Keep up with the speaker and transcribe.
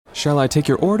Shall I take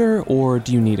your order, or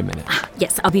do you need a minute?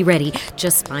 Yes, I'll be ready.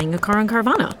 Just buying a car on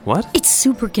Carvana. What? It's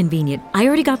super convenient. I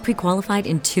already got pre-qualified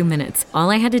in 2 minutes. All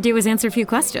I had to do was answer a few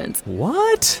questions.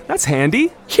 What? That's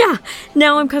handy. Yeah,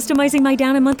 now I'm customizing my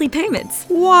down and monthly payments.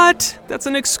 What? That's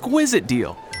an exquisite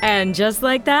deal. And just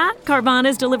like that,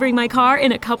 Carvana's delivering my car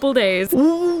in a couple days.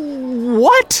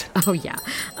 What? Oh,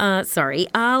 yeah. Sorry,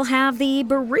 I'll have the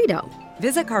burrito.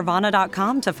 Visit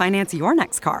Carvana.com to finance your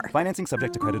next car. Financing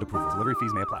subject to credit approval. Delivery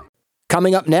fees may apply.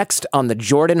 Coming up next on The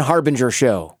Jordan Harbinger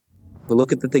Show. But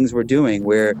look at the things we're doing.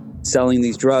 We're selling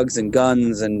these drugs and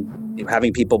guns and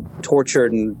having people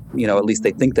tortured and, at least they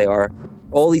think they are.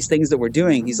 All these things that we're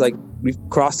doing, he's like, we've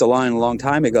crossed the line a long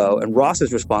time ago. And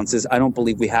Ross's response is, I don't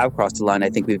believe we have crossed the line.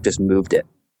 I think we've just moved it.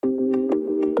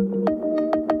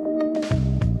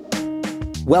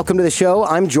 Welcome to the show.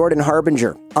 I'm Jordan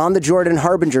Harbinger. On The Jordan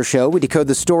Harbinger Show, we decode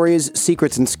the stories,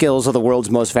 secrets, and skills of the world's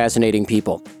most fascinating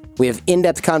people. We have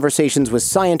in-depth conversations with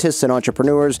scientists and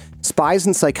entrepreneurs, spies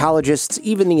and psychologists,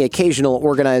 even the occasional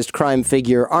organized crime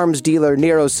figure, arms dealer,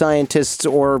 neuroscientists,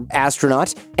 or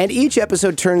astronaut. And each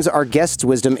episode turns our guests'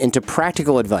 wisdom into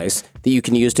practical advice that you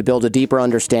can use to build a deeper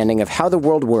understanding of how the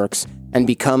world works and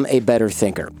become a better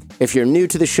thinker. If you're new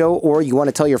to the show or you want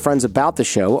to tell your friends about the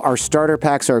show, our starter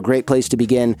packs are a great place to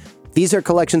begin. These are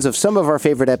collections of some of our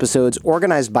favorite episodes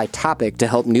organized by topic to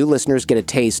help new listeners get a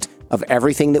taste of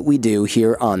everything that we do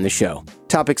here on the show.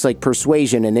 Topics like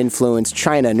persuasion and influence,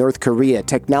 China, North Korea,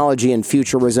 technology and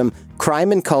futurism,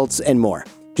 crime and cults, and more.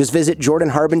 Just visit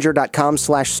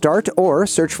jordanharbinger.com/start or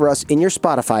search for us in your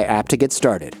Spotify app to get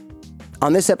started.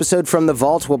 On this episode from The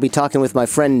Vault, we'll be talking with my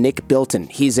friend Nick Bilton.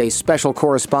 He's a special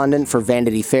correspondent for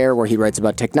Vanity Fair, where he writes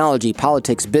about technology,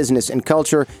 politics, business, and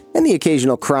culture, and the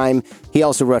occasional crime. He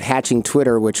also wrote Hatching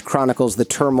Twitter, which chronicles the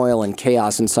turmoil and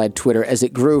chaos inside Twitter as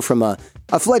it grew from a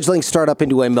fledgling startup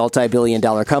into a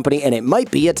multi-billion-dollar company, and it might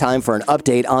be a time for an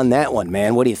update on that one,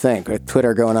 man. What do you think? With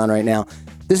Twitter going on right now.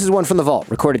 This is one from The Vault,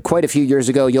 recorded quite a few years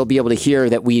ago. You'll be able to hear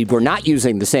that we were not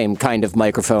using the same kind of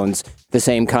microphones, the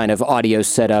same kind of audio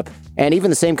setup, and even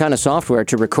the same kind of software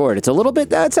to record. It's a little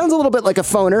bit, it sounds a little bit like a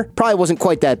phoner. Probably wasn't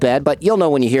quite that bad, but you'll know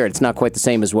when you hear it. It's not quite the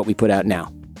same as what we put out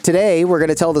now. Today, we're going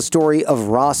to tell the story of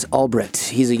Ross Ulbricht.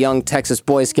 He's a young Texas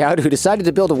Boy Scout who decided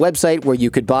to build a website where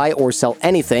you could buy or sell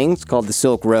anything. It's called the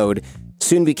Silk Road.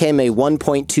 Soon became a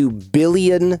 $1.2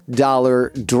 billion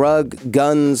drug,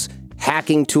 guns,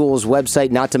 hacking tools website,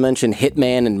 not to mention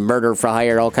hitman and murder for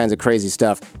hire, all kinds of crazy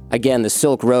stuff. Again, the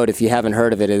Silk Road, if you haven't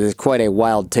heard of it, it is quite a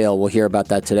wild tale. We'll hear about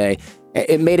that today.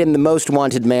 It made him the most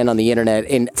wanted man on the internet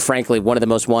and, frankly, one of the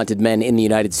most wanted men in the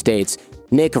United States.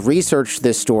 Nick researched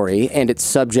this story and its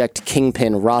subject,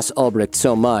 Kingpin, Ross Ulbricht,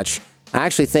 so much. I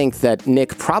actually think that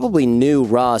Nick probably knew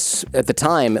Ross, at the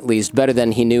time at least, better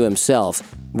than he knew himself.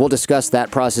 We'll discuss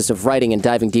that process of writing and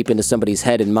diving deep into somebody's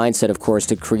head and mindset, of course,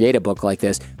 to create a book like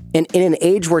this. And in an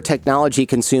age where technology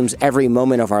consumes every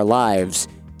moment of our lives,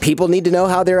 people need to know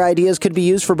how their ideas could be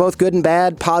used for both good and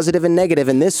bad, positive and negative,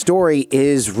 and this story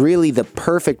is really the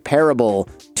perfect parable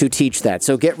to teach that.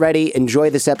 So get ready, enjoy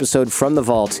this episode from The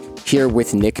Vault, here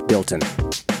with Nick Bilton.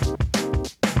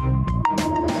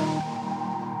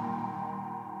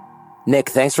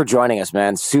 Nick, thanks for joining us,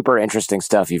 man. Super interesting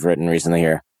stuff you've written recently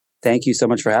here. Thank you so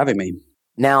much for having me.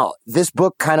 Now, this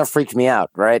book kind of freaked me out,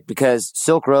 right? Because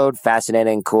Silk Road,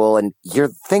 fascinating, cool, and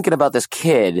you're thinking about this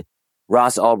kid,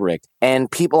 Ross Ulbricht,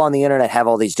 and people on the internet have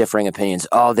all these differing opinions.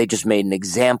 Oh, they just made an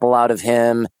example out of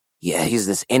him. Yeah, he's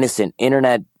this innocent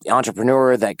internet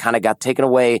entrepreneur that kind of got taken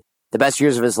away the best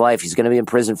years of his life. He's going to be in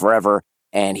prison forever,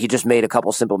 and he just made a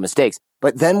couple simple mistakes.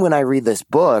 But then when I read this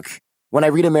book, when I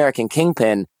read American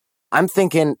Kingpin, I'm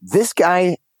thinking, this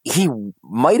guy, he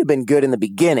might have been good in the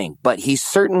beginning, but he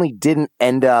certainly didn't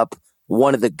end up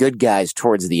one of the good guys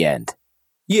towards the end.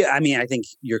 Yeah, I mean, I think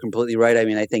you're completely right. I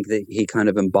mean, I think that he kind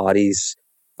of embodies,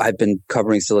 I've been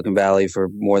covering Silicon Valley for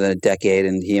more than a decade,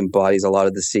 and he embodies a lot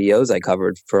of the CEOs I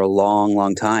covered for a long,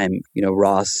 long time.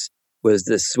 Ross was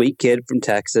this sweet kid from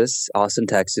Texas, Austin,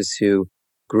 Texas, who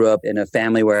grew up in a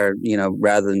family where,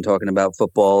 rather than talking about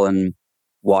football and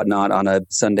whatnot on a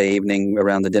Sunday evening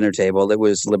around the dinner table, it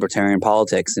was libertarian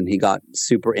politics. And he got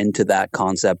super into that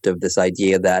concept of this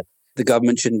idea that the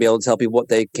government shouldn't be able to tell people what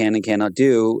they can and cannot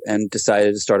do, and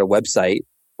decided to start a website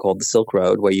called the Silk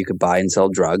Road where you could buy and sell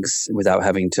drugs without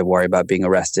having to worry about being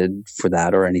arrested for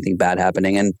that or anything bad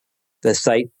happening. And the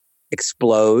site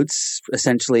explodes,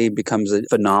 essentially becomes a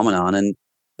phenomenon. And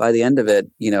by the end of it,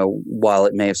 while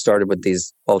it may have started with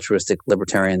these altruistic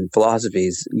libertarian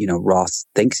philosophies, Ross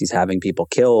thinks he's having people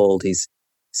killed. He's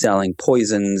selling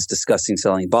poisons, discussing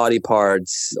selling body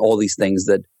parts, all these things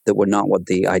that were not what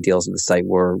the ideals of the site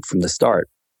were from the start.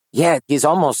 Yeah, he's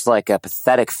almost like a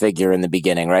pathetic figure in the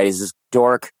beginning, right? He's this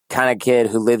dork kind of kid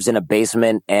who lives in a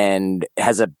basement and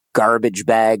has a garbage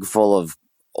bag full of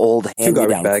old Two garbage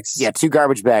hand-me-downs. bags. Yeah, 2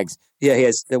 garbage bags. Yeah, he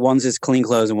has one's his clean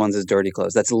clothes and one's his dirty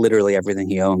clothes. That's literally everything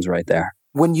he owns right there.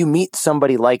 When you meet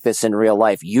somebody like this in real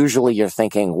life, usually you're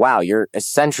thinking, wow, you're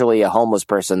essentially a homeless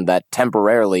person that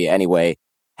temporarily, anyway,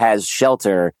 has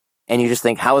shelter. And you just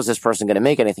think, how is this person going to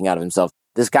make anything out of himself?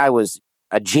 This guy was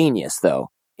a genius, though,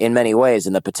 in many ways.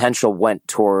 And the potential went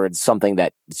towards something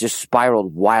that just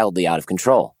spiraled wildly out of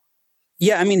control.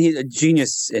 Yeah, I mean, he's a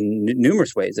genius in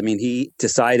numerous ways. I mean, he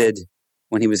decided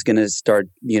when he was going to start,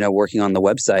 working on the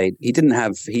website, he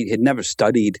had never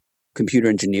studied computer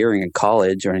engineering in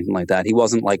college or anything like that. He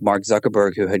wasn't like Mark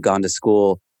Zuckerberg, who had gone to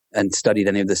school and studied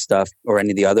any of this stuff, or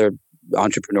any of the other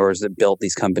entrepreneurs that built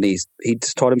these companies. He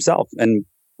just taught himself. And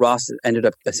Ross ended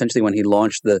up, essentially, when he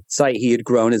launched the site, he had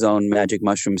grown his own magic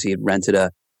mushrooms. He had rented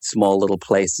a small little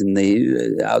place in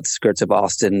the outskirts of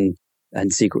Austin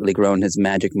and secretly grown his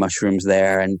magic mushrooms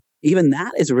there. And even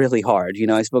that is really hard.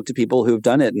 I spoke to people who've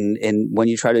done it, and when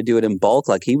you try to do it in bulk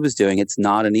like he was doing, it's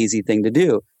not an easy thing to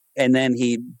do. And then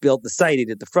he built the site. He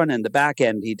did the front end, the back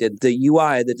end. He did the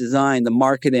UI, the design, the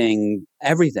marketing,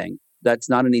 everything. That's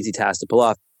not an easy task to pull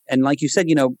off. And like you said,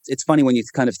 it's funny when you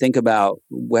kind of think about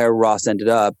where Ross ended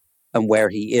up and where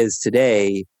he is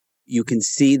today, you can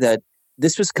see that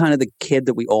this was kind of the kid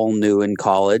that we all knew in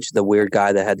college, the weird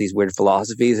guy that had these weird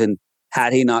philosophies. And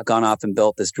had he not gone off and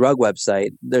built this drug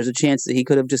website, there's a chance that he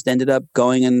could have just ended up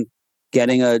going and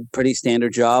getting a pretty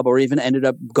standard job, or even ended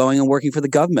up going and working for the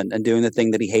government and doing the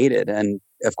thing that he hated. And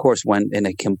of course, went in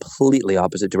a completely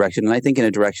opposite direction. And I think in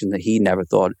a direction that he never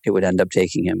thought it would end up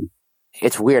taking him.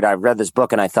 It's weird. I read this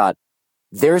book and I thought,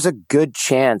 there's a good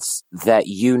chance that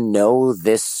you know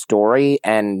this story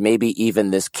and maybe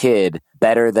even this kid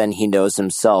better than he knows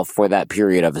himself for that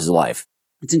period of his life.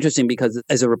 It's interesting because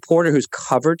as a reporter who's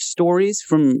covered stories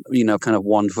from, kind of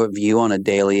one foot view on a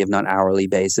daily, if not hourly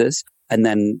basis, and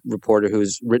then reporter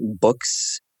who's written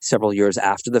books several years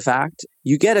after the fact,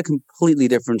 you get a completely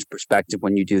different perspective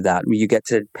when you do that. You get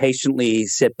to patiently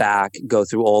sit back, go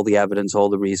through all the evidence, all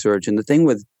the research. And the thing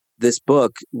with this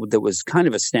book that was kind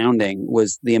of astounding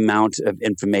was the amount of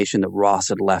information that Ross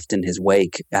had left in his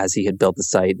wake as he had built the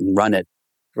site and run it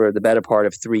for the better part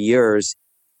of 3 years.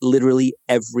 Literally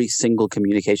every single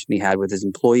communication he had with his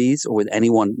employees or with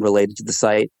anyone related to the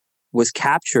site was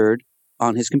captured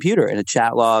on his computer in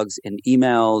chat logs and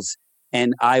emails.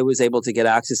 And I was able to get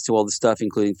access to all the stuff,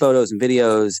 including photos and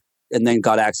videos, and then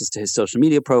got access to his social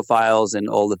media profiles and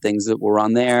all the things that were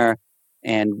on there.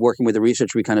 And working with the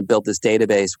research, we kind of built this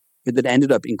database that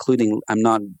ended up including, I'm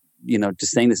not,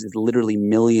 just saying this, is literally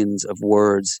millions of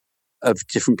words of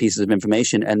different pieces of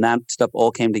information. And that stuff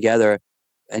all came together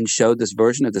and showed this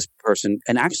version of this person,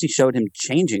 and actually showed him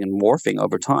changing and morphing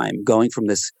over time, going from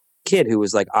this kid who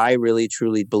was like, I really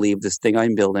truly believe this thing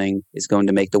I'm building is going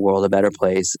to make the world a better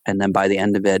place. And then by the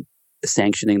end of it,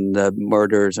 sanctioning the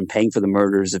murders and paying for the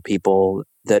murders of people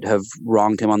that have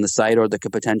wronged him on the site or that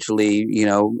could potentially,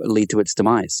 lead to its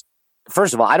demise.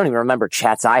 First of all, I don't even remember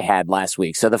chats I had last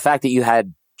week. So the fact that you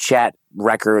had chat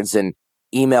records and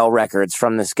email records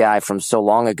from this guy from so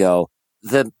long ago,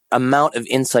 the amount of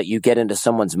insight you get into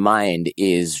someone's mind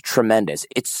is tremendous.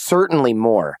 It's certainly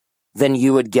more than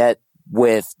you would get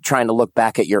with trying to look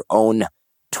back at your own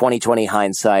 2020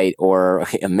 hindsight, or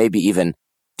maybe even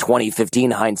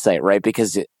 2015 hindsight, right?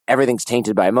 Because everything's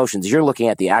tainted by emotions. You're looking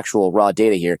at the actual raw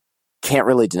data here. Can't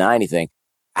really deny anything.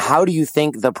 How do you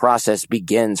think the process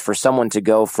begins for someone to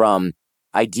go from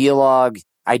ideologue,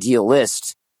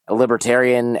 idealist, a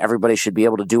libertarian, everybody should be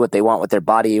able to do what they want with their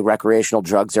body, recreational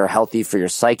drugs are healthy for your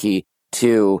psyche,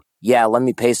 to, yeah, let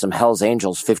me pay some Hell's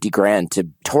Angels $50,000 to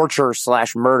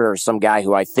torture/murder some guy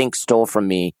who I think stole from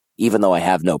me, even though I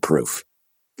have no proof?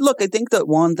 Look, I think that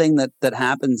one thing that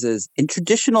happens is in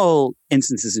traditional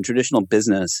instances, in traditional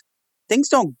business, things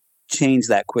don't change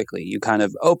that quickly. You kind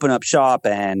of open up shop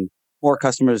and more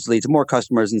customers lead to more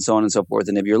customers and so on and so forth.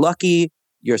 And if you're lucky,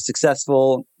 you're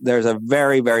successful, there's a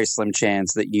very, very slim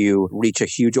chance that you reach a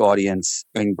huge audience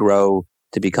and grow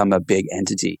to become a big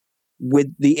entity. With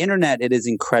the internet, it is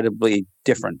incredibly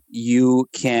different. You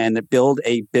can build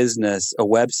a business, a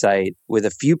website with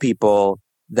a few people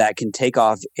that can take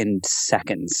off in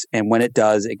seconds. And when it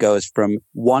does, it goes from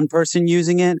one person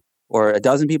using it or a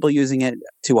dozen people using it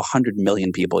to 100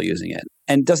 million people using it.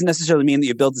 And it doesn't necessarily mean that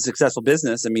you build a successful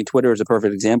business. I mean, Twitter is a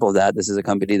perfect example of that. This is a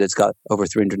company that's got over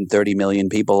 330 million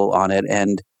people on it,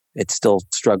 and it's still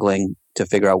struggling to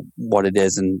figure out what it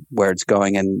is and where it's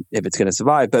going and if it's going to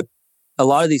survive. But a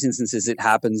lot of these instances, it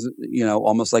happens,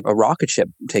 almost like a rocket ship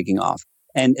taking off.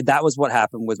 And that was what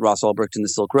happened with Ross Ulbricht in the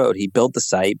Silk Road. He built the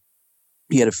site.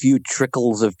 He had a few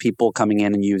trickles of people coming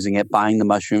in and using it, buying the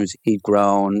mushrooms he'd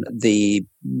grown, the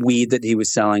weed that he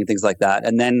was selling, things like that.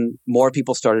 And then more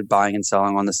people started buying and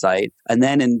selling on the site. And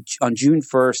then on June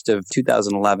 1st of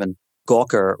 2011,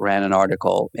 Gawker ran an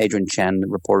article, Adrian Chen,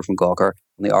 reporter from Gawker,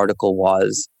 and the article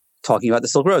was talking about the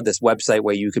Silk Road, this website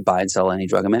where you could buy and sell any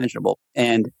drug imaginable.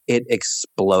 And it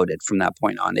exploded from that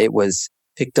point on. It was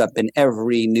picked up in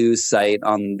every news site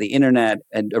on the internet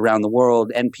and around the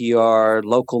world, NPR,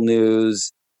 local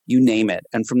news, you name it.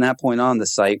 And from that point on, the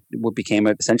site became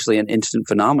essentially an instant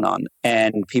phenomenon.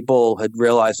 And people had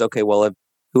realized, okay, well, if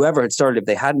whoever had started, if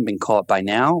they hadn't been caught by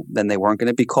now, then they weren't going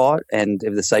to be caught. And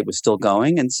if the site was still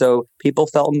going. And so people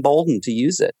felt emboldened to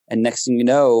use it. And next thing you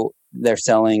know, they're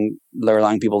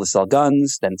allowing people to sell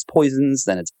guns, then it's poisons,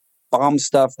 then it's bomb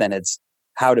stuff, then it's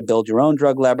how to build your own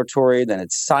drug laboratory, then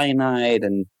it's cyanide,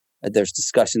 and there's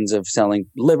discussions of selling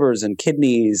livers and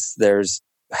kidneys, there's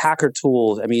hacker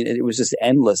tools. I mean, it was just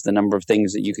endless, the number of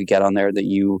things that you could get on there that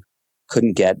you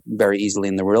couldn't get very easily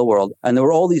in the real world. And there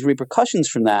were all these repercussions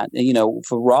from that. And,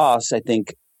 for Ross, I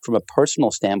think from a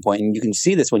personal standpoint, and you can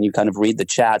see this when you kind of read the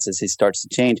chats as he starts to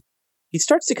change, he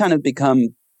starts to kind of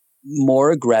become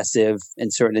more aggressive in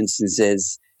certain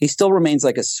instances. He still remains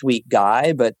like a sweet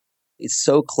guy, but it's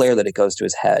so clear that it goes to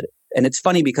his head. And it's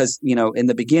funny because, in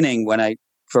the beginning, when I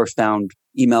first found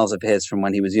emails of his from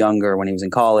when he was younger, when he was in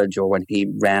college, or when he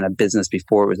ran a business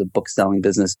before it was a book-selling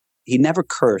business, he never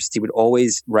cursed. He would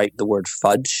always write the word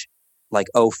fudge, like,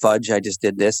 oh, fudge, I just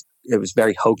did this. It was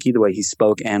very hokey the way he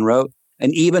spoke and wrote.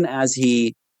 And even as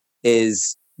he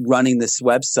is running this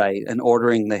website and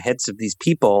ordering the hits of these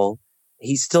people,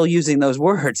 he's still using those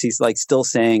words. He's like still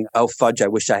saying, oh, fudge, I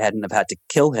wish I hadn't have had to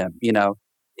kill him,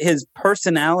 His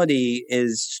personality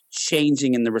is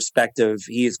changing in the respect of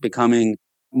he is becoming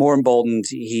more emboldened.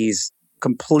 He's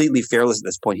completely fearless at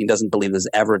this point. He doesn't believe there's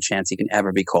ever a chance he can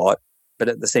ever be caught. But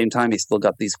at the same time, he's still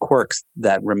got these quirks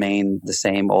that remain the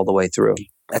same all the way through.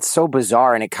 That's so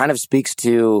bizarre. And it kind of speaks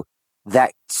to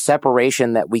that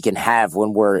separation that we can have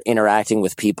when we're interacting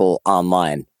with people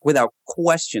online. Without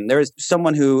question. There is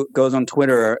someone who goes on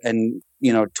Twitter and,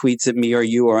 tweets at me or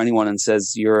you or anyone and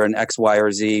says, you're an X, Y,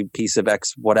 or Z piece of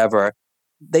X, whatever.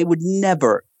 They would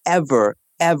never, ever,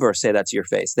 ever say that to your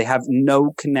face. They have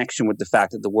no connection with the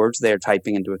fact that the words they are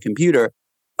typing into a computer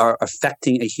are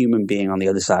affecting a human being on the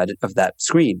other side of that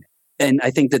screen. And I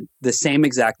think that the same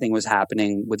exact thing was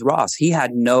happening with Ross. He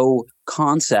had no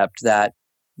concept that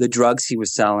the drugs he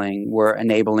was selling were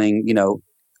enabling,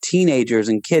 teenagers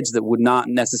and kids that would not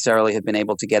necessarily have been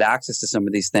able to get access to some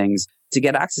of these things to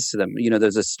get access to them.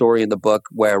 There's a story in the book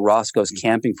where Ross goes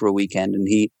camping for a weekend and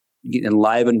he,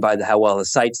 enlivened by how well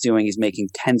his site's doing, he's making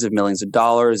tens of millions of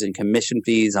dollars in commission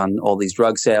fees on all these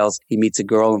drug sales. He meets a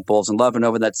girl and falls in love. And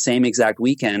over that same exact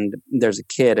weekend, there's a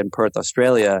kid in Perth,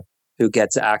 Australia, who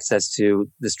gets access to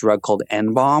this drug called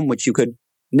N-bomb, which you could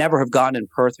never have gotten in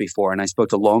Perth before. And I spoke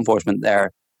to law enforcement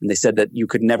there, and they said that you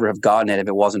could never have gotten it if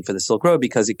it wasn't for the Silk Road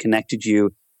because it connected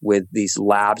you with these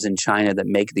labs in China that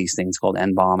make these things called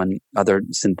N-bomb and other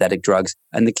synthetic drugs.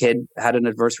 And the kid had an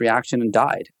adverse reaction and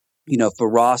died. For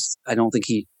Ross, I don't think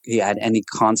he had any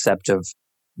concept of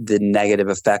the negative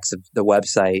effects of the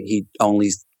website. He only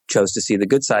chose to see the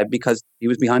good side because he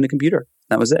was behind a computer.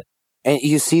 That was it. And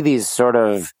you see these sort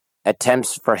of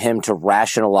attempts for him to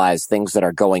rationalize things that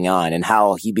are going on and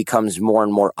how he becomes more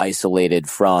and more isolated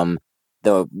from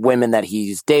the women that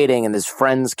he's dating and his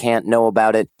friends can't know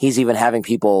about it. He's even having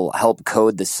people help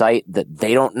code the site that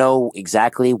they don't know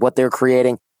exactly what they're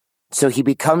creating. So he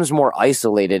becomes more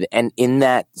isolated. And in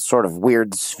that sort of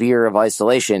weird sphere of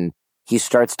isolation, he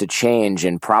starts to change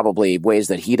in probably ways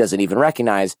that he doesn't even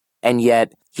recognize. And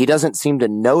yet he doesn't seem to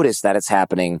notice that it's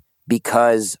happening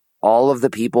because all of the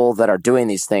people that are doing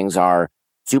these things are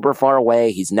super far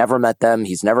away. He's never met them.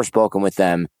 He's never spoken with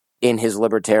them. In his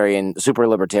super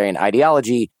libertarian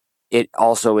ideology, it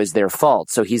also is their fault.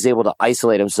 So he's able to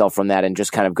isolate himself from that and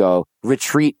just kind of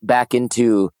retreat back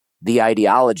into the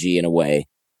ideology in a way.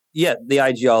 Yeah, the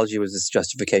ideology was this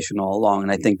justification all along.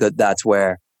 And I think that that's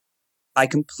where I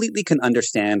completely can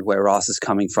understand where Ross is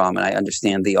coming from. And I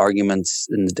understand the arguments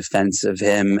in the defense of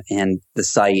him and the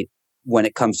site when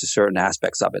it comes to certain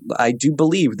aspects of it. I do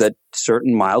believe that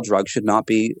certain mild drugs should not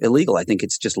be illegal. I think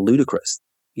it's just ludicrous.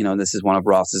 This is one of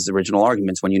Ross's original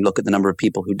arguments. When you look at the number of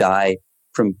people who die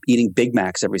from eating Big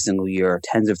Macs every single year,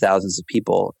 tens of thousands of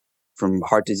people from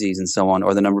heart disease and so on,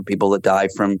 or the number of people that die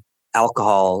from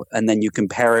alcohol, and then you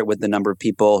compare it with the number of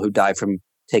people who die from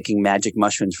taking magic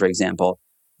mushrooms, for example.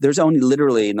 There's only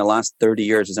literally in the last 30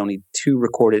 years, there's only 2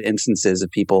 recorded instances of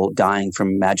people dying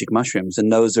from magic mushrooms.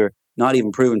 And those are not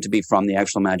even proven to be from the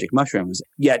actual magic mushrooms.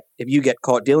 Yet, if you get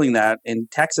caught dealing that in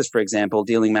Texas, for example,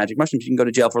 dealing magic mushrooms, you can go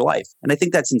to jail for life. And I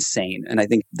think that's insane. And I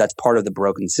think that's part of the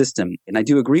broken system. And I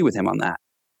do agree with him on that.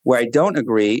 Where I don't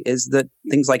agree is that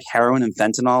things like heroin and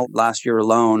fentanyl, last year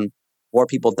alone, more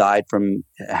people died from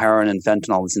heroin and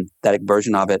fentanyl, the synthetic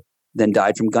version of it, than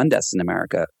died from gun deaths in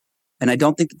America. And I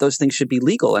don't think that those things should be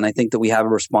legal. And I think that we have a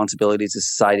responsibility as a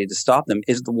society to stop them.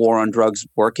 Is the war on drugs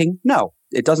working? No,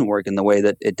 it doesn't work in the way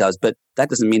that it does. But that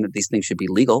doesn't mean that these things should be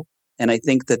legal. And I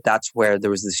think that that's where there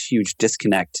was this huge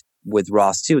disconnect with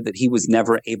Ross, too, that he was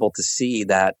never able to see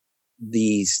that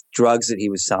these drugs that he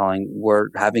was selling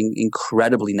were having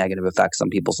incredibly negative effects on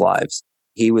people's lives.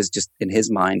 He was just, in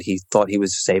his mind, he thought he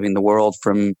was saving the world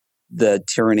from the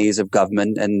tyrannies of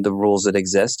government and the rules that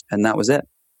exist. And that was it.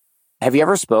 Have you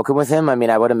ever spoken with him? I mean,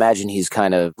 I would imagine he's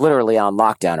kind of literally on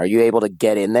lockdown. Are you able to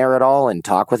get in there at all and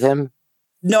talk with him?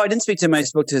 No, I didn't speak to him. I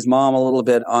spoke to his mom a little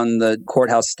bit on the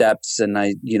courthouse steps, and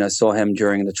I, saw him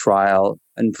during the trial.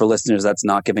 And for listeners, that's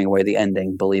not giving away the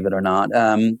ending, believe it or not.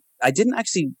 I didn't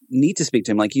actually need to speak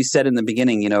to him. Like you said in the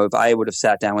beginning, if I would have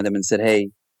sat down with him and said, hey,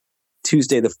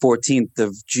 Tuesday, the 14th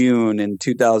of June in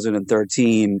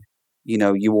 2013,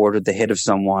 you ordered the hit of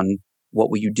someone. What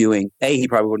were you doing? A, he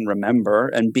probably wouldn't remember.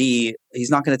 And B, he's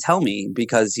not going to tell me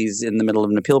because he's in the middle of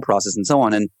an appeal process and so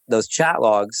on. And those chat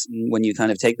logs, when you kind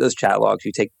of take those chat logs,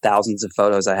 you take thousands of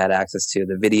photos I had access to,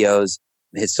 the videos,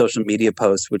 his social media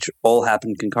posts, which all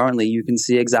happened concurrently. You can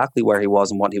see exactly where he was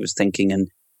and what he was thinking. And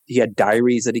he had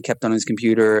diaries that he kept on his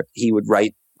computer. He would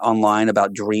write online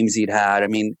about dreams he'd had. I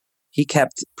mean, he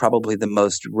kept probably the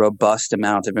most robust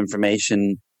amount of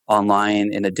information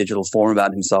online in a digital form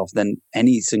about himself than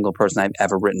any single person I've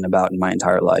ever written about in my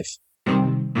entire life.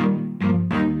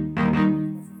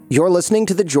 You're listening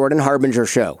to The Jordan Harbinger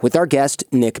Show with our guest,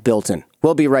 Nick Bilton.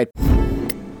 We'll be right back.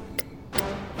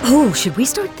 Oh, should we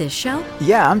start this show?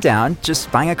 Yeah, I'm down. Just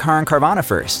buying a car on Carvana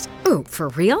first. Ooh, for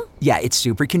real? Yeah, it's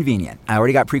super convenient. I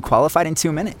already got pre-qualified in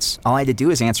 2 minutes. All I had to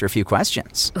do is answer a few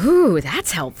questions. Ooh,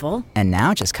 that's helpful. And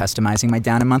now just customizing my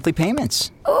down and monthly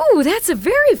payments. Ooh, that's a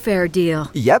very fair deal.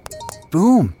 Yep.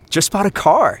 Boom. Just bought a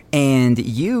car. And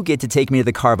you get to take me to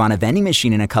the Carvana vending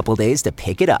machine in a couple days to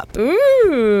pick it up.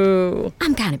 Ooh.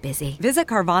 I'm kind of busy. Visit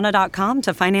Carvana.com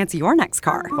to finance your next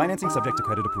car. Financing subject to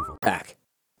credit approval. Back.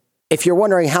 If you're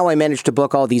wondering how I managed to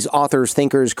book all these authors,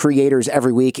 thinkers, creators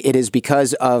every week, it is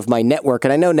because of my network.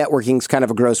 And I know networking is kind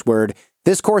of a gross word.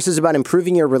 This course is about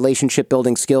improving your relationship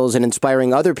building skills and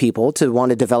inspiring other people to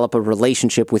want to develop a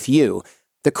relationship with you.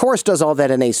 The course does all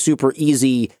that in a super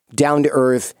easy,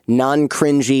 down-to-earth,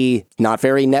 non-cringy, not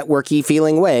very networky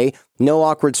feeling way. No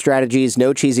awkward strategies,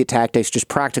 no cheesy tactics, just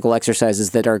practical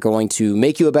exercises that are going to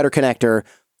make you a better connector,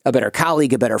 a better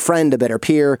colleague, a better friend, a better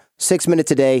peer. 6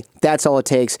 minutes a day, that's all it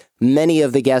takes. Many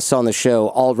of the guests on the show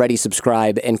already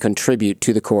subscribe and contribute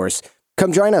to the course.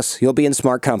 Come join us. You'll be in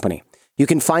smart company. You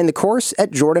can find the course at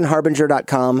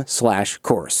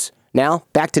jordanharbinger.com/course. Now,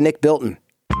 back to Nick Bilton.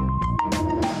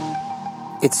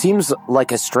 It seems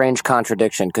like a strange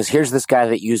contradiction because here's this guy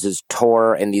that uses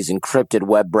Tor and these encrypted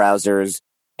web browsers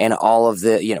and all of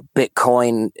the,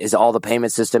 Bitcoin is all the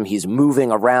payment system. He's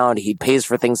moving around. He pays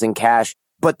for things in cash.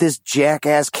 But this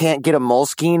jackass can't get a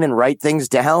Moleskine and write things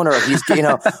down, or he's,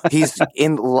 he's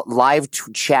in live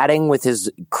chatting with his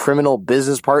criminal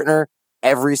business partner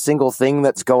every single thing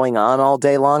that's going on all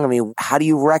day long. I mean, how do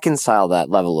you reconcile that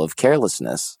level of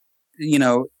carelessness?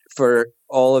 For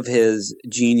all of his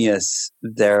genius,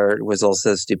 there was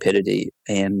also stupidity,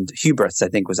 and hubris, I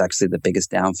think, was actually the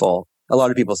biggest downfall. A lot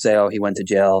of people say, he went to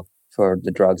jail for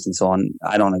the drugs and so on.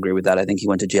 I don't agree with that. I think he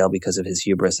went to jail because of his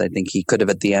hubris. I think he could have,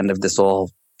 at the end of this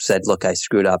all, said, look, I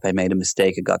screwed up. I made a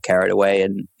mistake. I got carried away.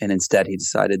 And instead, he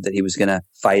decided that he was going to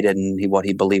fight it and what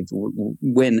he believed would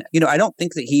win. I don't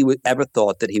think that he ever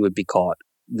thought that he would be caught.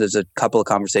 There's a couple of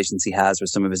conversations he has with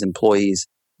some of his employees.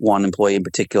 One employee in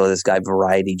particular, this guy,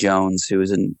 Variety Jones, who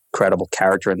is an incredible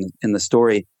character in the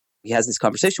story. He has this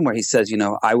conversation where he says,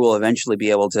 I will eventually be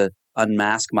able to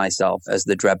unmask myself as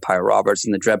the Dread Pirate Roberts.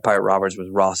 And the Dread Pirate Roberts was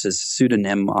Ross's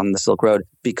pseudonym on the Silk Road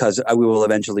because we will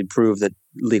eventually prove that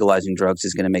legalizing drugs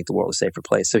is going to make the world a safer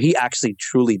place. So he actually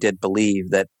truly did believe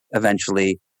that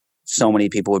eventually so many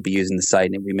people would be using the site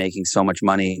and it'd be making so much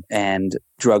money and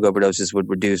drug overdoses would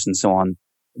reduce and so on,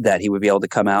 that he would be able to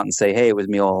come out and say, hey, it was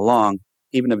me all along.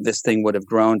 Even if this thing would have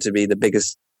grown to be the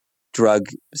biggest drug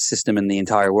system in the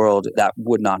entire world, that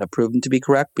would not have proven to be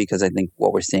correct, because I think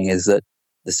what we're seeing is that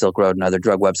the Silk Road and other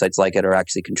drug websites like it are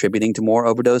actually contributing to more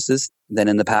overdoses than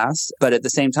in the past. But at the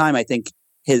same time, I think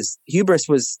his hubris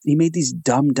was he made these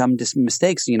dumb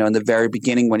mistakes. In the very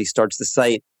beginning when he starts the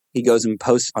site, he goes and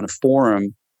posts on a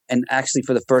forum and actually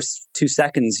for the first 2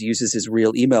 seconds uses his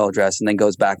real email address and then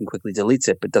goes back and quickly deletes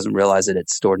it, but doesn't realize that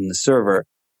it's stored in the server.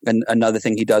 And another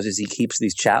thing he does is he keeps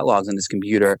these chat logs on his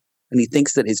computer, and he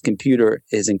thinks that his computer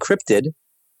is encrypted,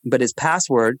 but his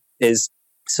password is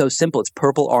so simple. It's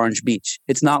purple orange beach.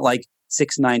 It's not like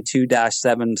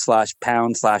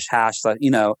 692-7/pound/hash.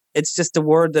 It's just a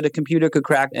word that a computer could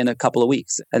crack in a couple of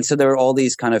weeks. And so there are all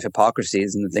these kind of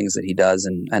hypocrisies in the things that he does.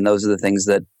 And those are the things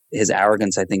that his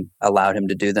arrogance, I think, allowed him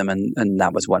to do them. And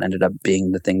that was what ended up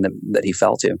being the thing that he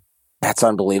fell to. That's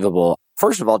unbelievable.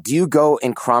 First of all, do you go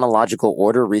in chronological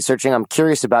order researching? I'm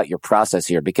curious about your process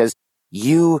here because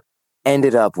you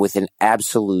ended up with an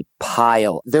absolute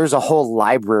pile. There's a whole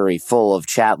library full of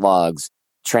chat logs,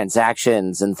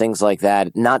 transactions, and things like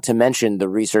that, not to mention the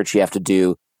research you have to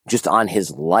do just on his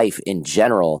life in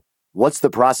general. What's the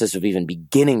process of even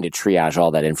beginning to triage all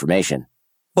that information?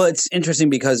 Well, it's interesting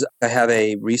because I have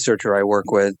a researcher I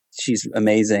work with. She's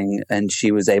amazing, and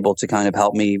she was able to kind of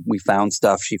help me. We found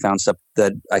stuff. She found stuff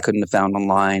that I couldn't have found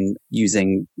online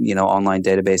using, online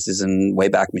databases and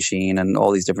Wayback Machine and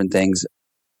all these different things.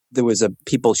 There was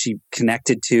people she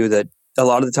connected to that a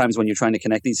lot of the times when you're trying to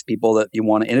connect these people that you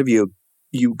want to interview,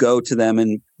 you go to them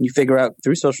and you figure out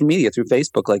through social media, through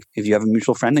Facebook, like if you have a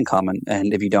mutual friend in common.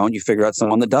 And if you don't, you figure out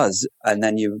someone that does. And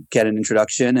then you get an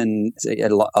introduction and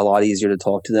it's a lot easier to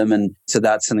talk to them. And so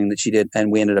that's something that she did.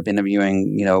 And we ended up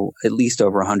interviewing, at least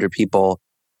over 100 people.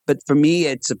 But for me,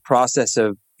 it's a process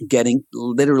of getting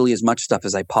literally as much stuff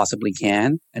as I possibly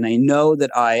can. And I know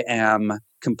that I am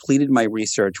completed my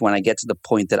research when I get to the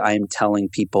point that I am telling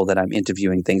people that I'm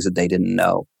interviewing things that they didn't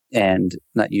know. And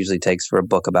that usually takes for a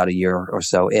book about a year or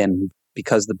so in,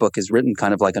 because the book is written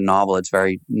kind of like a novel. It's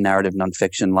very narrative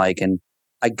nonfiction-like. And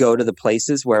I go to the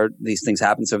places where these things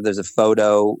happen. So if there's a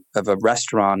photo of a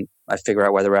restaurant, I figure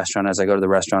out where the restaurant is. I go to the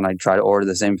restaurant. I try to order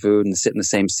the same food and sit in the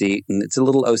same seat. And it's a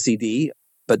little OCD,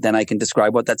 but then I can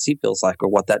describe what that seat feels like or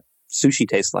what that sushi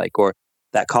tastes like or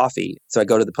that coffee. So I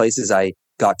go to the places. I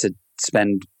got to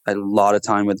spend a lot of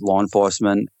time with law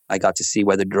enforcement. I got to see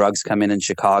where the drugs come in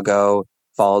Chicago,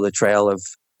 follow the trail of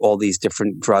all these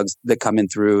different drugs that come in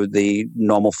through the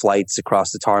normal flights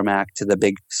across the tarmac to the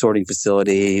big sorting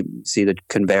facility, see the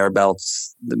conveyor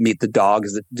belts, meet the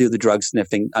dogs that do the drug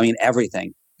sniffing. I mean,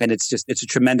 everything. And it's a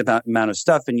tremendous amount of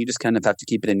stuff. And you just kind of have to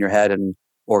keep it in your head and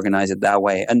organize it that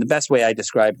way. And the best way I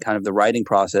describe kind of the writing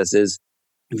process is,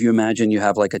 if you imagine you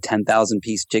have like a 10,000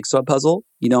 piece jigsaw puzzle,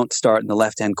 you don't start in the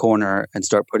left-hand corner and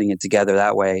start putting it together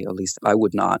that way. At least I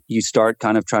would not. You start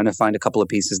kind of trying to find a couple of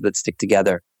pieces that stick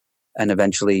together, and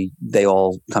eventually they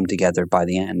all come together by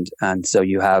the end. And so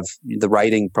you have the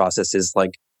writing process is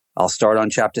like, I'll start on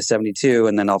chapter 72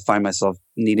 and then I'll find myself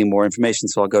needing more information.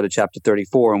 So I'll go to chapter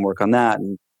 34 and work on that,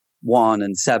 and 1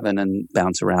 and 7 and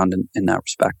bounce around in that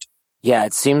respect. Yeah,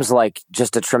 it seems like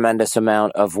just a tremendous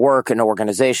amount of work and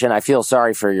organization. I feel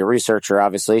sorry for your researcher.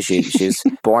 Obviously, she's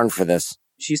born for this.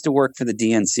 She used to work for the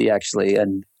DNC, actually,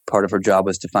 and part of her job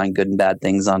was to find good and bad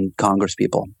things on Congress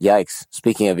people. Yikes.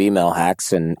 Speaking of email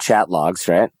hacks and chat logs,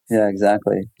 right? Yeah,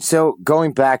 exactly. So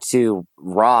going back to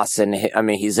Ross, and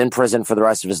he's in prison for the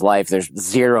rest of his life. There's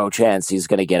zero chance he's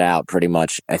going to get out, pretty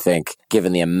much, I think,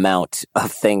 given the amount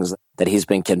of things that he's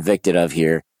been convicted of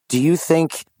here. Do you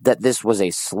think that this was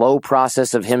a slow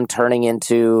process of him turning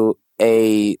into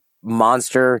a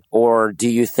monster, or do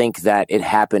you think that it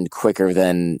happened quicker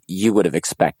than you would have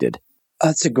expected?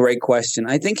 That's a great question.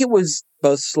 I think it was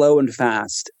both slow and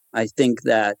fast. I think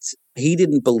that he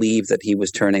didn't believe that he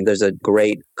was turning. There's a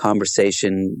great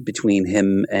conversation between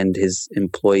him and his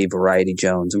employee, Variety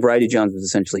Jones. And Variety Jones was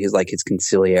essentially his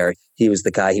conciliary. He was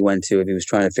the guy he went to if he was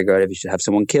trying to figure out if he should have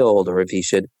someone killed or if he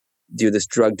should do this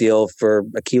drug deal for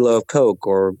a kilo of coke,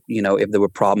 or, if there were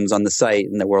problems on the site,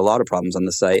 and there were a lot of problems on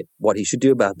the site, what he should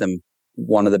do about them.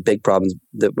 One of the big problems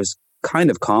that was kind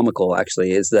of comical,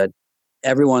 actually, is that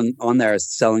everyone on there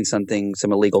is selling some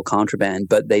illegal contraband,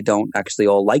 but they don't actually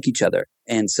all like each other.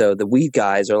 And so the weed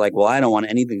guys are like, well, I don't want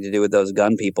anything to do with those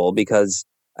gun people because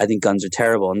I think guns are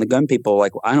terrible. And the gun people are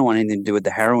like, well, I don't want anything to do with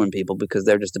the heroin people because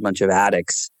they're just a bunch of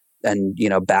addicts and,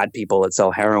 bad people that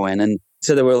sell heroin. And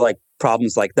so there were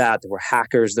problems like that. There were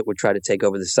hackers that would try to take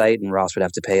over the site, and Ross would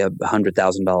have to pay a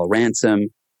 $100,000 ransom.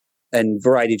 And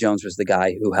Variety Jones was the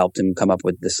guy who helped him come up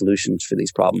with the solutions for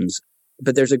these problems.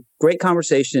 But there's a great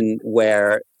conversation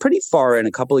where pretty far in,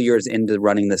 a couple of years into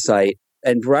running the site,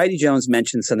 and Variety Jones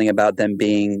mentioned something about them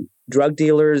being drug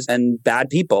dealers and bad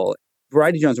people.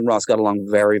 Variety Jones and Ross got along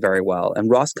very, very well. And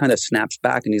Ross kind of snaps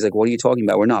back and he's like, what are you talking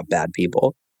about? We're not bad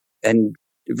people. And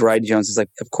Variety Jones is like,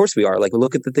 of course we are.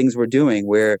 Look at the things we're doing.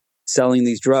 We're selling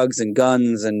these drugs and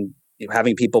guns and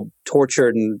having people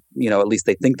tortured, and, at least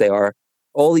they think they are.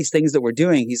 all these things that we're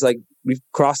doing. He's like, we've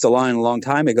crossed the line a long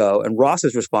time ago. And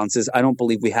Ross's response is, I don't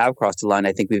believe we have crossed the line.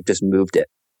 I think we've just moved it.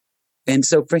 And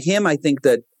so for him, I think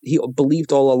that he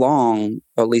believed all along,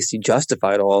 or at least he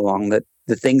justified all along, that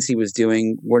the things he was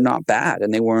doing were not bad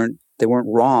and they weren't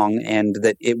wrong, and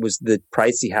that it was the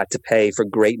price he had to pay for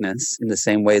greatness, in the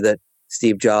same way that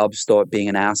Steve Jobs thought being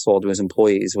an asshole to his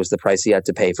employees was the price he had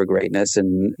to pay for greatness.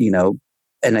 And,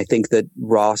 and I think that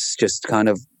Ross just kind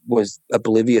of was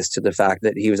oblivious to the fact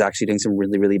that he was actually doing some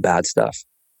really, really bad stuff.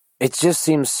 It just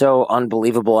seems so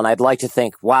unbelievable. And I'd like to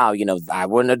think, wow, I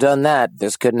wouldn't have done that.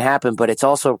 This couldn't happen. But it's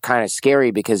also kind of scary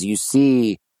because you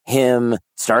see him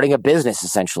starting a business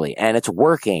essentially, and it's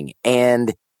working,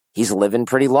 and he's living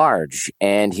pretty large,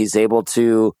 and he's able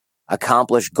to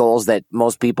accomplish goals that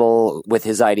most people with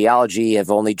his ideology have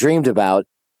only dreamed about.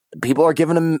 People are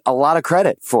giving him a lot of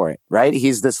credit for it, right?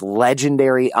 He's this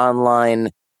legendary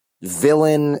online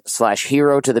villain /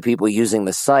 hero to the people using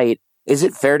the site. Is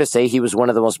it fair to say he was one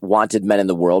of the most wanted men in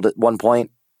the world at one point?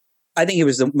 I think he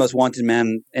was the most wanted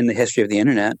man in the history of the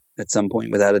internet at some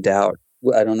point, without a doubt.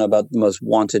 I don't know about the most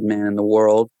wanted man in the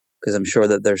world, because I'm sure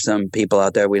that there's some people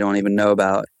out there we don't even know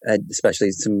about,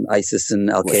 especially some ISIS and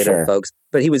Al-Qaeda folks.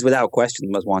 But he was without question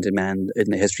the most wanted man in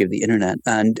the history of the internet.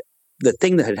 And the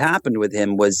thing that had happened with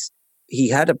him was he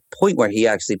had a point where he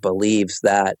actually believes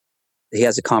that he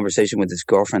has a conversation with his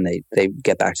girlfriend. They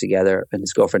get back together, and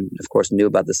his girlfriend, of course, knew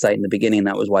about the site in the beginning.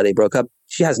 That was why they broke up.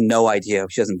 She has no idea.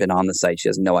 She hasn't been on the site. She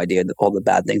has no idea all the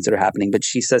bad things that are happening. But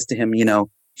she says to him,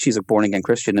 she's a born-again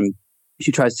Christian, and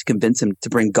she tries to convince him to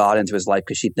bring God into his life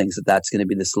because she thinks that that's going to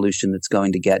be the solution that's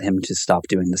going to get him to stop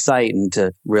doing the site and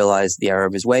to realize the error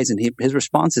of his ways. And his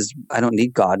response is, I don't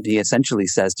need God. He essentially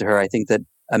says to her, I think that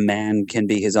a man can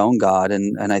be his own God.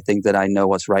 And I think that I know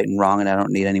what's right and wrong, and I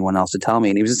don't need anyone else to tell me.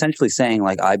 And he was essentially saying,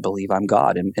 like, I believe I'm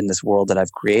God in this world that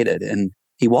I've created. And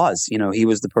he was, he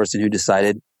was the person who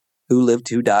decided who lived,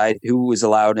 who died, who was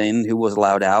allowed in, who was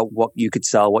allowed out, what you could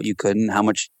sell, what you couldn't, how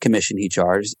much commission he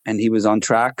charged. And he was on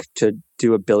track to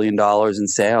do $1 billion in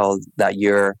sales that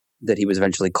year that he was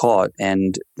eventually caught.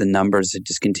 And the numbers had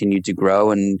just continued to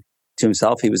grow. And to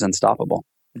himself, he was unstoppable.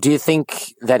 Do you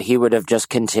think that he would have just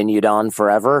continued on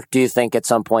forever? Do you think at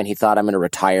some point he thought, I'm going to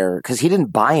retire? Because he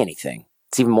didn't buy anything.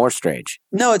 It's even more strange.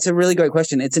 No, it's a really great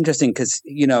question. It's interesting because,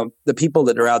 the people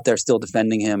that are out there still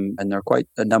defending him, and there are quite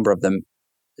a number of them,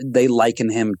 they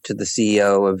liken him to the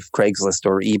CEO of Craigslist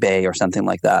or eBay or something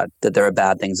like that there are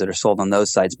bad things that are sold on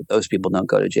those sites, but those people don't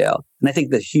go to jail. And I think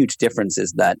the huge difference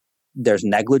is that there's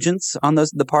negligence on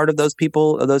the part of those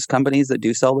people, of those companies that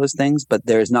do sell those things, but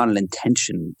there's not an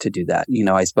intention to do that.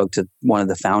 I spoke to one of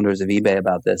the founders of eBay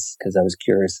about this because I was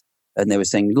curious. And they were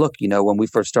saying, look, when we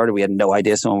first started, we had no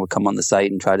idea someone would come on the site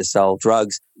and try to sell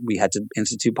drugs. We had to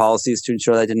institute policies to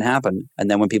ensure that didn't happen. And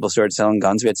then when people started selling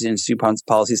guns, we had to institute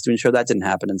policies to ensure that didn't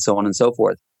happen, and so on and so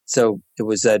forth. So it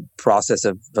was a process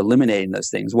of eliminating those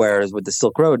things. Whereas with the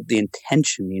Silk Road, the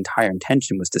entire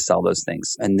intention was to sell those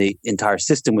things. And the entire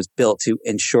system was built to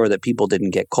ensure that people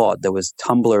didn't get caught. There was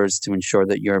tumblers to ensure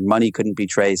that your money couldn't be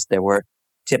traced. There were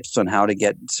tips on how to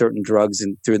get certain drugs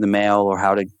through the mail, or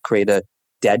how to create a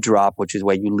dead drop, which is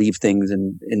where you leave things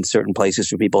in certain places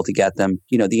for people to get them.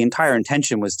 The entire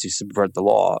intention was to subvert the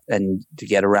law and to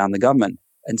get around the government.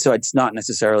 And so it's not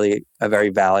necessarily a very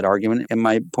valid argument in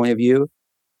my point of view.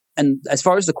 And as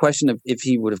far as the question of if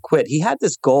he would have quit, he had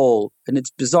this goal, and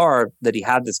it's bizarre that he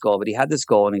had this goal, but he had this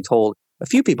goal and he told a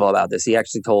few people about this. He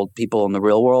actually told people in the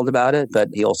real world about it, but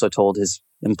he also told his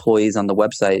employees on the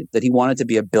website that he wanted to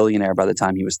be a billionaire by the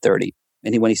time he was 30.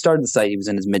 And when he started the site, he was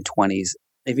in his mid-20s.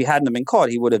 If he hadn't been caught,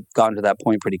 he would have gotten to that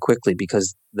point pretty quickly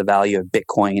because the value of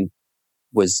Bitcoin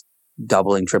was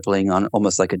doubling, tripling on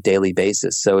almost like a daily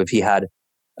basis. So if he had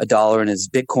 $1 in his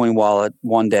Bitcoin wallet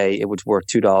one day, it was worth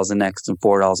 $2 the next, and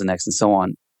 $4 the next, and so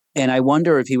on. And I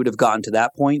wonder if he would have gotten to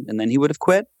that point and then he would have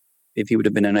quit, if he would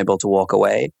have been unable to walk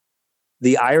away.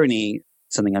 The irony,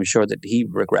 something I'm sure that he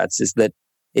regrets, is that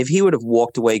if he would have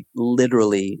walked away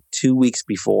literally 2 weeks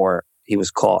before he was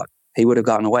caught, he would have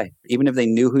gotten away. Even if they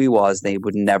knew who he was, they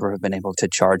would never have been able to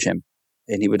charge him.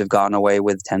 And he would have gotten away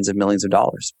with tens of millions of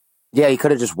dollars. Yeah, he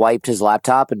could have just wiped his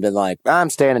laptop and been like, I'm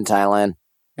staying in Thailand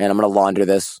and I'm going to launder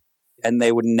this. And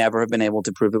they would never have been able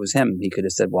to prove it was him. He could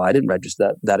have said, well, I didn't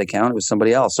register that account. It was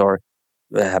somebody else, or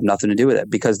I have nothing to do with it,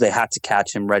 because they had to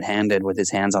catch him red-handed with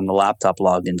his hands on the laptop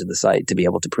logged into the site to be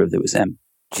able to prove that it was him.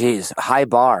 Jeez, high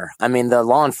bar. I mean, the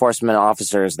law enforcement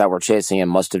officers that were chasing him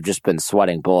must have just been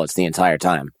sweating bullets the entire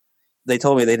time. They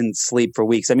told me they didn't sleep for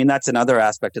weeks. I mean, that's another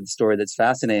aspect of the story that's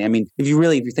fascinating. I mean, if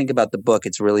you think about the book,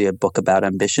 it's really a book about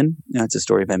ambition. It's a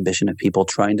story of ambition of people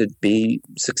trying to be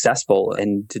successful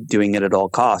and doing it at all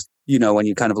costs. When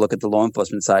you kind of look at the law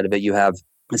enforcement side of it, you have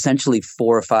essentially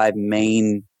 4 or 5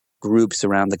 main groups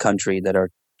around the country that are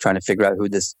trying to figure out who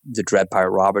the Dread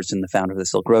Pirate Robertson, the founder of the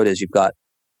Silk Road, is. You've got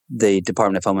the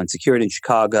Department of Homeland Security in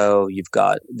Chicago. You've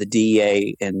got the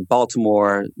DEA in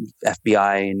Baltimore,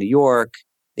 FBI in New York,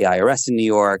 the IRS in New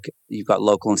York. You've got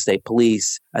local and state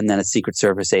police, and then a Secret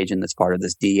Service agent that's part of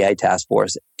this DEA task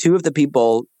force. 2 of the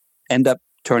people end up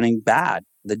turning bad.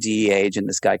 The DEA agent,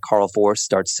 this guy Carl Force,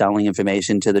 starts selling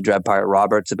information to the Dread Pirate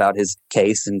Roberts about his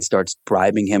case and starts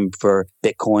bribing him for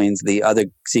bitcoins. The other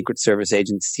Secret Service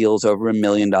agent steals over $1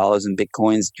 million in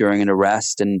bitcoins during an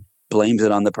arrest and blames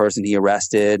it on the person he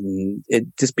arrested. And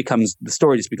the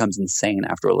story just becomes insane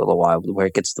after a little while, where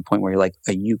it gets to the point where you're like,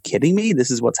 are you kidding me?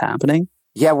 This is what's happening?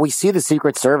 Yeah, we see the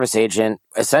Secret Service agent,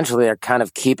 essentially they're kind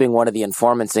of keeping one of the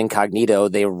informants incognito.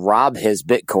 They rob his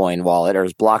Bitcoin wallet or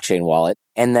his blockchain wallet.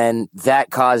 And then that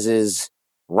causes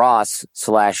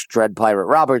Ross/Dread Pirate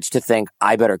Roberts to think,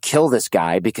 I better kill this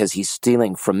guy because he's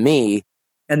stealing from me.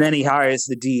 And then he hires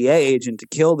the DEA agent to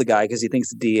kill the guy because he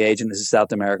thinks the DEA agent is a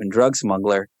South American drug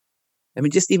smuggler. I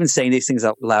mean, just even saying these things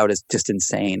out loud is just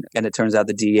insane. And it turns out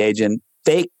the DEA agent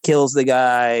fake kills the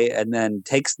guy and then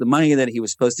takes the money that he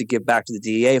was supposed to give back to the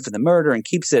DEA for the murder and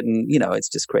keeps it. And, it's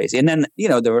just crazy. And then,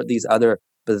 there were these other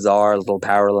bizarre little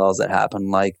parallels that happen.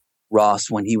 Like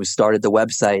Ross, when he started the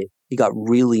website, he got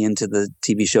really into the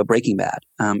TV show Breaking Bad.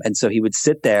 And so he would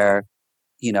sit there,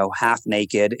 half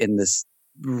naked in this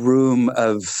room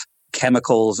of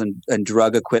chemicals and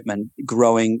drug equipment,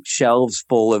 growing shelves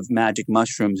full of magic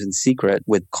mushrooms in secret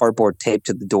with cardboard taped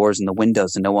to the doors and the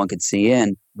windows so no one could see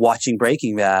in, watching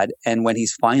Breaking Bad. And when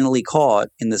he's finally caught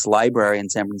in this library in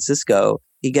San Francisco,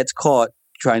 he gets caught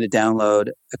trying to download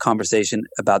a conversation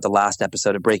about the last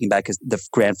episode of Breaking Bad because the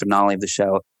grand finale of the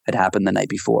show had happened the night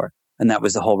before. And that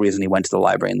was the whole reason he went to the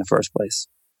library in the first place.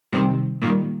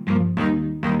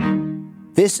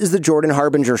 This is the Jordan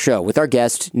Harbinger Show with our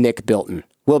guest, Nick Bilton.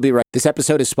 We'll be right. This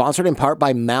episode is sponsored in part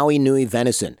by Maui Nui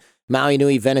Venison. Maui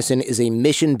Nui Venison is a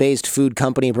mission-based food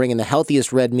company bringing the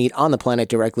healthiest red meat on the planet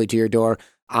directly to your door.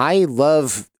 I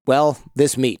love,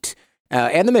 this meat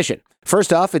and the mission.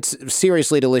 First off, it's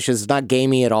seriously delicious. It's not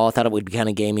gamey at all. I thought it would be kind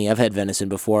of gamey. I've had venison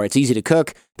before. It's easy to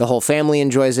cook. The whole family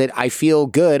enjoys it. I feel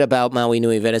good about Maui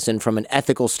Nui Venison from an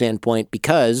ethical standpoint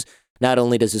because not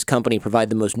only does this company provide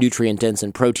the most nutrient-dense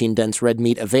and protein-dense red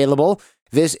meat available,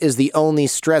 this is the only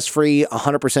stress-free,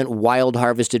 100%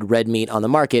 wild-harvested red meat on the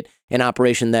market, an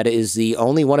operation that is the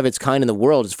only one of its kind in the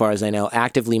world, as far as I know,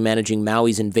 actively managing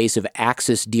Maui's invasive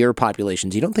axis deer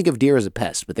populations. You don't think of deer as a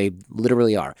pest, but they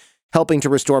literally are, helping to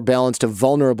restore balance to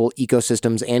vulnerable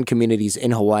ecosystems and communities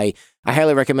in Hawaii. I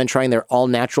highly recommend trying their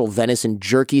all-natural venison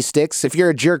jerky sticks. If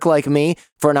you're a jerk like me,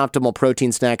 for an optimal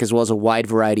protein snack as well as a wide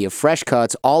variety of fresh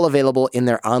cuts, all available in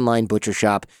their online butcher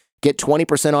shop. Get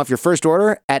 20% off your first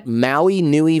order at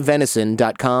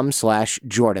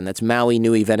mauinuivenison.com/Jordan. That's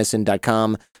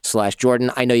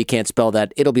mauinuivenison.com/Jordan. I know you can't spell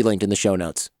that. It'll be linked in the show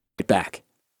notes. Get back.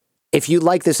 If you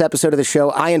like this episode of the show,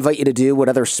 I invite you to do what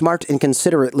other smart and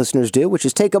considerate listeners do, which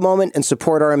is take a moment and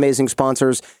support our amazing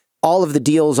sponsors. All of the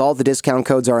deals, all the discount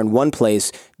codes are in one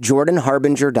place,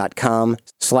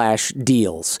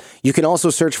 jordanharbinger.com/deals. You can also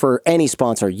search for any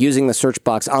sponsor using the search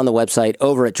box on the website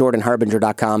over at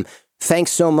jordanharbinger.com.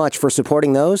 Thanks so much for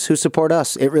supporting those who support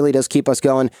us. It really does keep us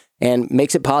going and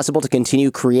makes it possible to continue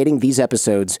creating these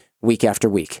episodes week after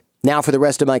week. Now for the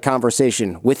rest of my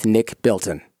conversation with Nick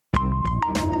Bilton.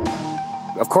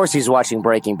 Of course he's watching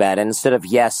Breaking Bad, and instead of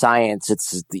science,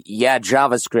 it's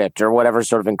JavaScript or whatever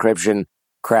sort of encryption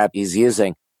crap he's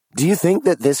using. Do you think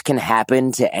that this can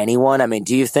happen to anyone? I mean,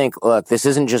 do you think, look, this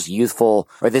isn't just youthful,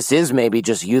 or this is maybe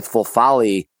just youthful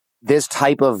folly? This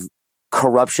type of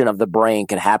corruption of the brain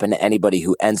could happen to anybody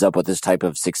who ends up with this type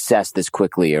of success this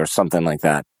quickly or something like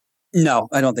that? No,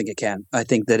 I don't think it can. I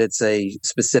think that it's a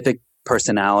specific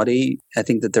personality. I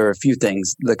think that there are a few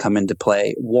things that come into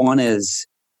play. One is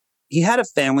he had a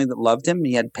family that loved him.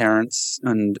 He had parents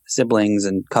and siblings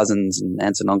and cousins and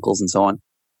aunts and uncles and so on.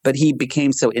 But he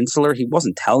became so insular, he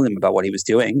wasn't telling them about what he was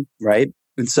doing, right?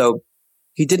 And so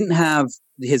he didn't have,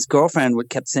 his girlfriend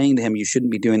kept saying to him, you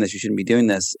shouldn't be doing this, you shouldn't be doing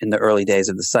this in the early days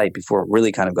of the site before it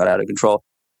really kind of got out of control.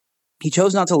 He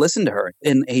chose not to listen to her,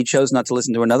 and he chose not to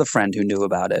listen to another friend who knew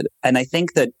about it. And I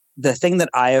think that the thing that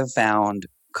I have found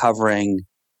covering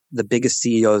the biggest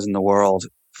CEOs in the world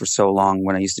for so long,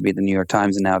 when I used to be at the New York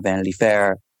Times and now Vanity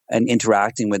Fair, and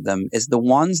interacting with them is the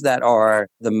ones that are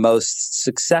the most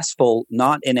successful,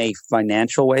 not in a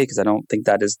financial way, because I don't think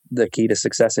that is the key to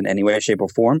success in any way, shape, or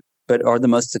form, but are the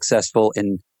most successful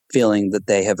in feeling that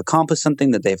they have accomplished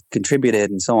something, that they've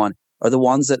contributed and so on, are the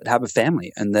ones that have a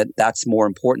family and that's more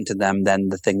important to them than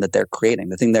the thing that they're creating.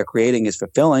 The thing they're creating is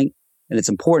fulfilling and it's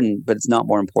important, but it's not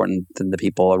more important than the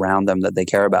people around them that they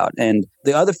care about. And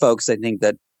the other folks, I think,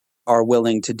 that are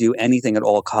willing to do anything at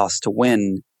all costs to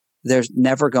win, there's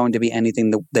never going to be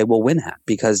anything that they will win at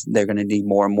because they're going to need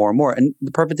more and more and more. And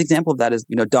the perfect example of that is,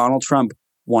 Donald Trump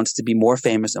wants to be more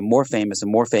famous and more famous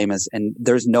and more famous. And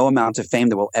there's no amount of fame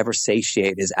that will ever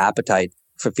satiate his appetite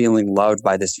for feeling loved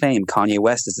by this fame. Kanye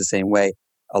West is the same way.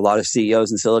 A lot of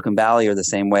CEOs in Silicon Valley are the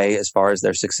same way as far as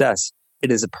their success.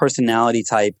 It is a personality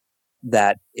type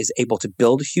that is able to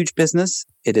build a huge business.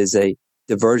 It is a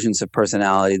divergence of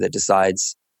personality that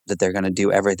decides that they're going to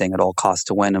do everything at all costs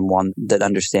to win, and one that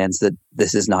understands that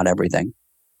this is not everything.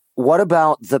 What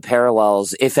about the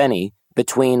parallels, if any,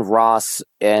 between Ross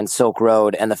and Silk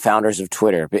Road and the founders of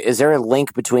Twitter? Is there a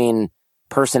link between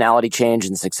personality change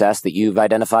and success that you've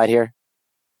identified here?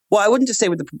 Well, I wouldn't just say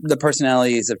with the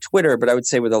personalities of Twitter, but I would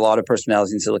say with a lot of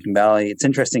personalities in Silicon Valley. It's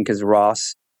interesting because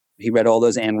Ross, he read all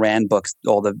those Ayn Rand books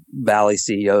all the Valley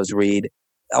CEOs read.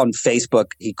 On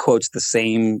Facebook, he quotes the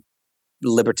same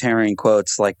libertarian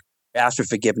quotes like ask for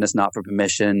forgiveness, not for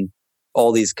permission,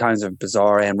 all these kinds of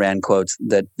bizarre Ayn Rand quotes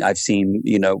that I've seen,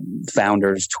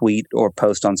 founders tweet or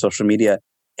post on social media.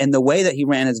 And the way that he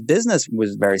ran his business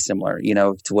was very similar,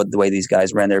 to the way these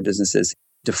guys ran their businesses.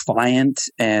 Defiant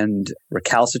and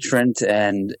recalcitrant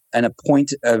and a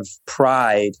point of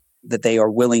pride that they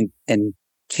are willing and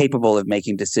capable of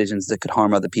making decisions that could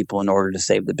harm other people in order to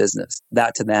save the business.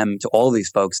 That to them, to all these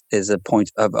folks, is a point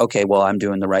of, okay, well, I'm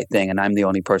doing the right thing and I'm the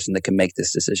only person that can make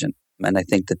this decision. And I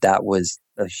think that was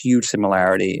a huge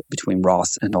similarity between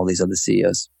Ross and all these other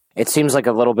CEOs. It seems like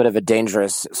a little bit of a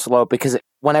dangerous slope because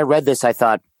when I read this, I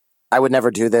thought, I would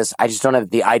never do this. I just don't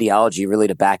have the ideology really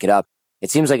to back it up. It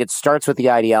seems like it starts with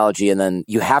the ideology and then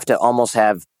you have to almost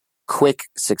have quick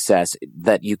success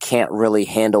that you can't really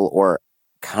handle or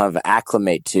kind of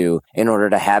acclimate to in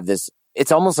order to have this.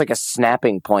 It's almost like a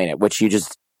snapping point at which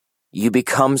you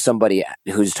become somebody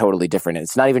who's totally different.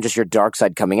 It's not even just your dark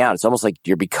side coming out. It's almost like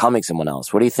you're becoming someone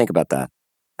else. What do you think about that?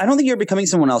 I don't think you're becoming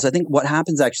someone else. I think what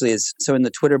happens actually is, so in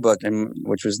the Twitter book,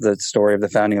 which was the story of the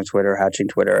founding of Twitter, Hatching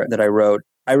Twitter, that I wrote,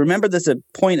 I remember there's a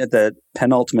point at the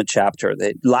penultimate chapter.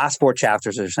 The last 4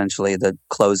 chapters are essentially the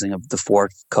closing of the 4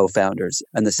 co-founders.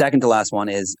 And the second to last one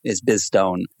is Biz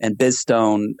Stone. And Biz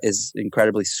Stone is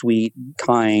incredibly sweet,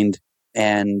 kind,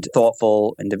 and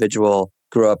thoughtful individual.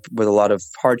 Grew up with a lot of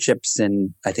hardships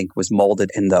and I think was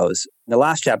molded in those. The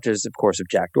last chapter is, of course, of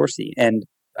Jack Dorsey. And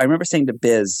I remember saying to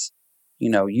Biz,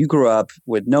 you grew up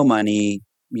with no money.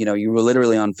 You were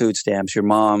literally on food stamps. Your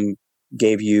mom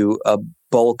gave you a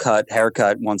bowl cut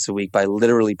haircut once a week by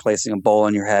literally placing a bowl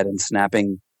on your head and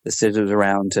snapping the scissors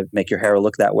around to make your hair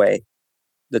look that way.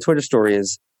 The Twitter story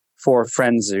is 4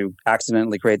 friends who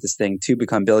accidentally create this thing, 2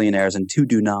 become billionaires and 2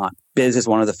 do not. Biz is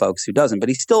one of the folks who doesn't, but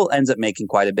he still ends up making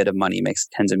quite a bit of money. He makes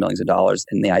tens of millions of dollars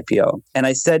in the IPO. And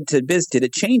I said to Biz, did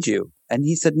it change you? And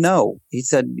he said, no. He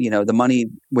said, the money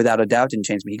without a doubt didn't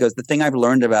change me. He goes, the thing I've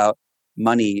learned about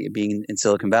money being in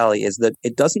Silicon Valley is that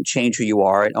it doesn't change who you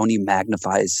are. It only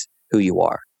magnifies who you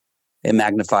are. It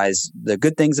magnifies the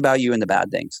good things about you and the bad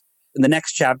things. And the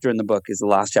next chapter in the book is the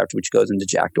last chapter, which goes into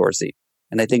Jack Dorsey.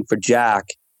 And I think for Jack,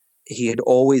 he had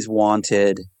always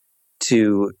wanted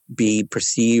to be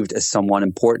perceived as someone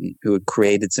important who had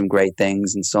created some great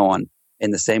things and so on.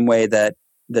 In the same way that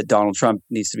Donald Trump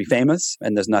needs to be famous,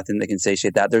 and there's nothing that can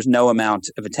satiate that. There's no amount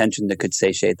of attention that could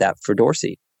satiate that for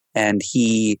Dorsey. And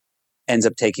he ends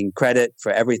up taking credit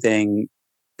for everything,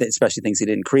 especially things he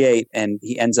didn't create, and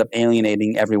he ends up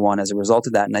alienating everyone as a result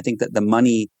of that. And I think that the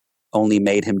money only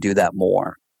made him do that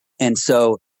more. And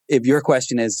so if your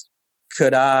question is,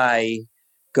 could I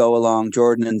go along,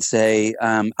 Jordan, and say,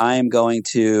 I am going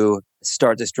to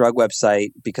start this drug website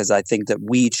because I think that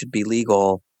weed should be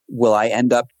legal, will I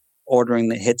end up ordering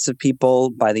the hits of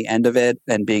people by the end of it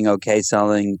and being okay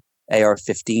selling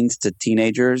AR-15s to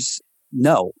teenagers?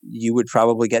 No, you would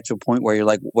probably get to a point where you're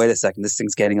like, wait a second, this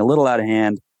thing's getting a little out of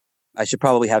hand. I should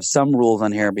probably have some rules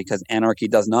on here because anarchy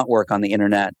does not work on the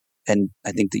internet. And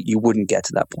I think that you wouldn't get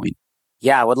to that point.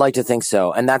 Yeah, I would like to think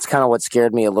so. And that's kind of what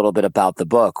scared me a little bit about the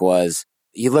book was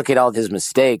you look at all of his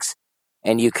mistakes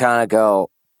and you kind of go,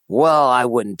 well, I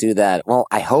wouldn't do that. Well,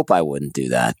 I hope I wouldn't do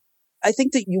that. I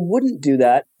think that you wouldn't do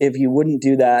that if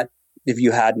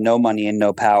you had no money and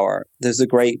no power. There's a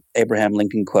great Abraham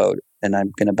Lincoln quote, and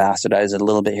I'm going to bastardize it a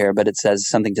little bit here, but it says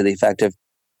something to the effect of,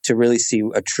 to really see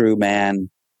a true man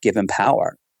given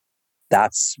power.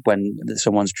 That's when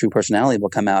someone's true personality will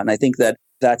come out. And I think that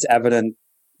that's evident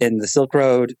in the Silk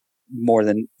Road more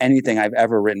than anything I've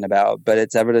ever written about, but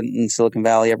it's evident in Silicon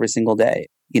Valley every single day.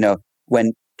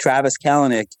 When Travis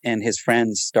Kalanick and his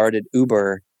friends started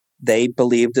Uber, they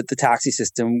believed that the taxi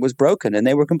system was broken, and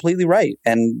they were completely right.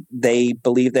 And they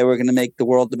believed they were going to make the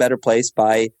world a better place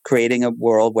by creating a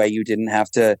world where you didn't have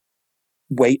to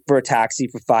wait for a taxi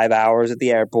for 5 hours at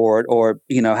the airport, or,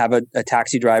 have a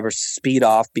taxi driver speed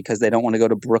off because they don't want to go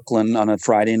to Brooklyn on a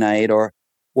Friday night, or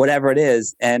whatever it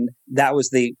is. And that was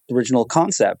the original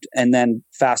concept. And then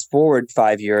fast forward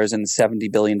 5 years and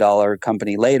 $70 billion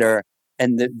company later,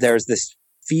 and there's this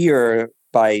fear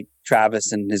by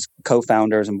Travis and his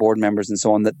co-founders and board members and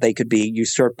so on that they could be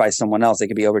usurped by someone else. They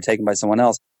could be overtaken by someone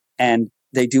else. And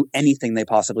they do anything they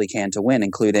possibly can to win,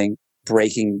 including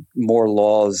breaking more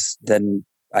laws than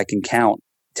I can count,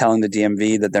 telling the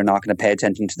DMV that they're not going to pay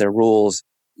attention to their rules,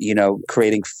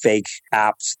 creating fake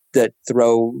apps that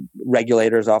throw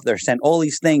regulators off their scent, all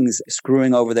these things,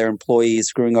 screwing over their employees,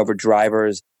 screwing over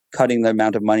drivers, cutting the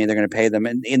amount of money they're going to pay them.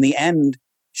 And in the end,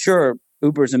 sure,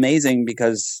 Uber's amazing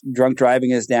because drunk driving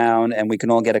is down and we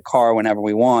can all get a car whenever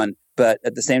we want. But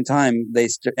at the same time, they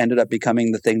ended up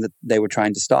becoming the thing that they were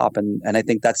trying to stop. And I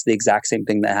think that's the exact same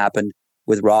thing that happened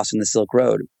with Ross and the Silk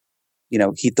Road.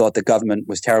 He thought the government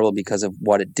was terrible because of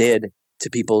what it did to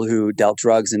people who dealt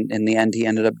drugs. And in the end, he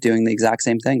ended up doing the exact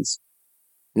same things.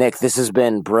 Nick, this has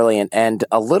been brilliant and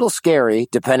a little scary,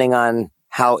 depending on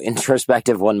how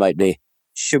introspective one might be.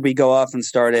 Should we go off and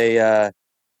start a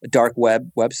dark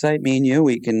website? Me and you,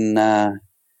 we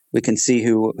can see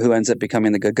who ends up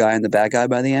becoming the good guy and the bad guy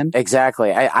by the end.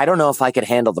 Exactly. I don't know if I could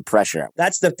handle the pressure.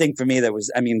 That's the thing for me that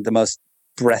was, the most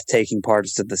breathtaking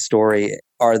parts of the story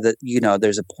are that,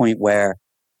 there's a point where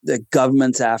the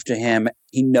government's after him.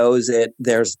 He knows it.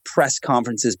 There's press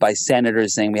conferences by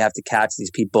senators saying we have to catch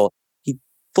these people. He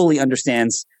fully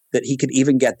understands that he could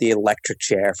even get the electric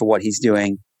chair for what he's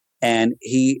doing. And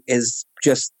he is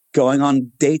just going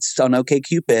on dates on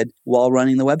OkCupid while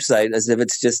running the website as if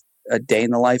it's just a day in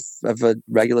the life of a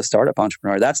regular startup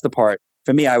entrepreneur. That's the part.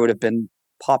 For me, I would have been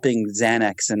popping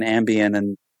Xanax and Ambien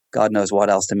and God knows what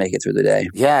else to make it through the day.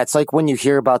 Yeah, it's like when you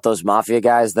hear about those mafia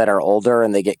guys that are older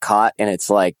and they get caught and it's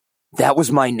like, that was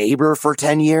my neighbor for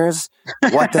 10 years?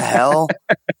 What the hell?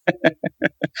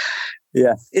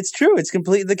 Yeah, it's true. It's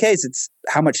completely the case. It's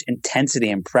how much intensity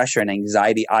and pressure and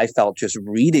anxiety I felt just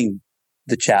reading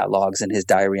the chat logs and his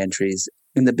diary entries.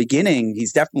 In the beginning,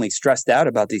 he's definitely stressed out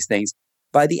about these things.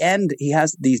 By the end, he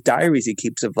has these diaries he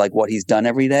keeps of like what he's done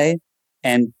every day.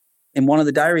 And in one of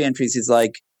the diary entries, he's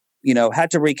like, had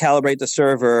to recalibrate the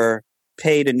server,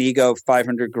 paid Inigo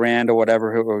 $500,000 or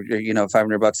whatever, or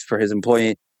 $500 for his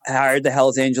employee, hired the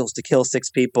Hells Angels to kill 6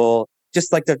 people.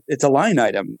 Just like it's a line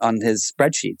item on his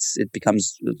spreadsheets. It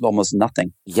becomes almost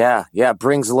nothing. Yeah.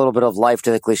 Brings a little bit of life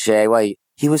to the cliche. Well,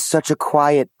 he was such a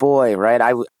quiet boy,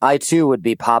 right? I too would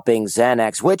be popping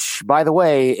Xanax, which, by the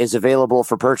way, is available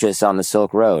for purchase on the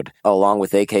Silk Road, along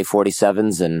with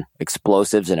AK-47s and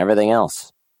explosives and everything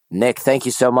else. Nick, thank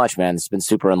you so much, man. It's been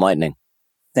super enlightening.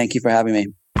 Thank you for having me.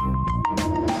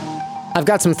 I've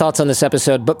got some thoughts on this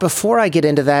episode, but before I get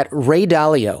into that, Ray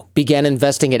Dalio began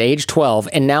investing at age 12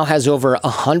 and now has over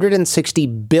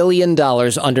 $160 billion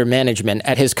under management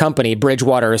at his company,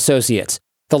 Bridgewater Associates,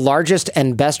 the largest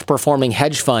and best performing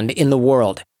hedge fund in the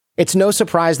world. It's no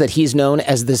surprise that he's known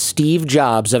as the Steve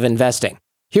Jobs of investing.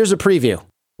 Here's a preview.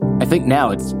 I think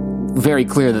now it's very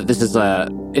clear that this is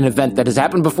an event that has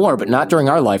happened before, but not during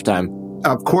our lifetime.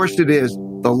 Of course it is.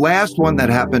 The last one that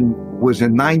happened was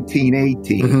in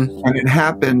 1918, and it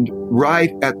happened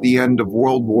right at the end of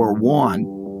World War I.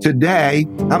 Today,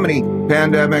 how many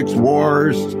pandemics,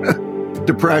 wars,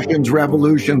 depressions,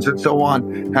 revolutions, and so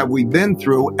on have we been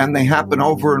through? And they happen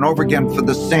over and over again for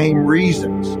the same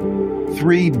reasons.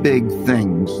 3 big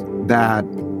things that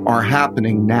are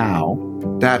happening now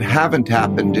that haven't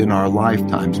happened in our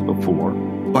lifetimes before,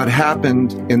 but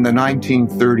happened in the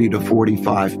 1930 to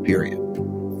 45 period.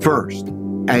 First,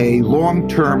 a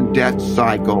long-term debt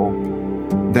cycle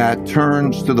that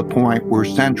turns to the point where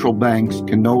central banks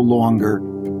can no longer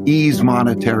ease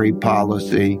monetary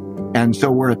policy. And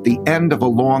so we're at the end of a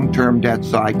long-term debt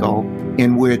cycle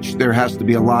in which there has to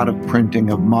be a lot of printing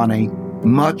of money,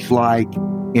 much like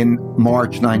in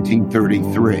March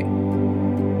 1933.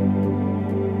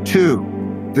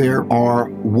 2, there are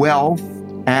wealth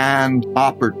and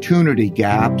opportunity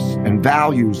gaps and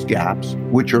values gaps,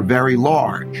 which are very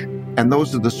large. And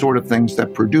those are the sort of things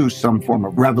that produce some form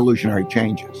of revolutionary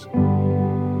changes.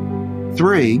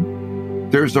 3,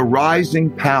 there's a rising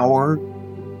power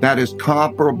that is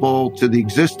comparable to the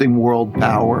existing world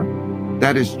power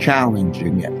that is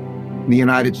challenging it. The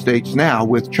United States now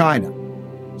with China.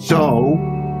 So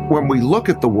when we look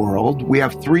at the world, we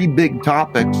have three big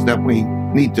topics that we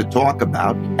need to talk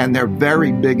about, and they're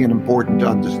very big and important to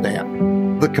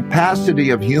understand. The capacity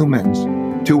of humans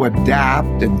to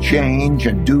adapt and change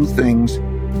and do things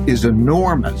is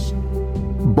enormous,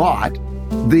 but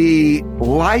the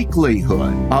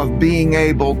likelihood of being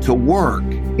able to work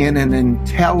in an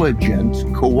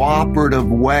intelligent, cooperative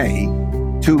way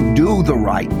to do the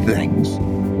right things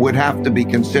would have to be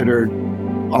considered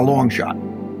a long shot.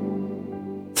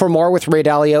 For more with Ray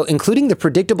Dalio, including the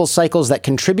predictable cycles that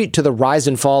contribute to the rise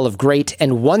and fall of great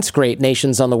and once great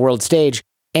nations on the world stage,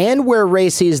 and where Ray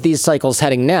sees these cycles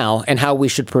heading now and how we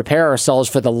should prepare ourselves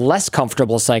for the less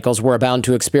comfortable cycles we're bound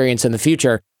to experience in the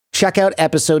future, check out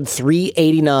episode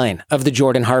 389 of The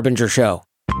Jordan Harbinger Show.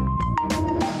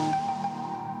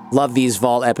 Love these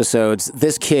vault episodes.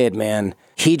 This kid, man,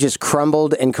 he just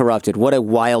crumbled and corrupted. What a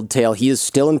wild tale. He is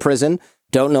still in prison.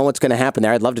 Don't know what's going to happen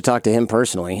there. I'd love to talk to him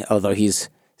personally, although he's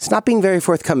not being very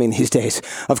forthcoming these days.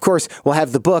 Of course, we'll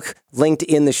have the book linked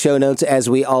in the show notes as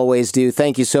we always do.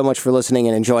 Thank you so much for listening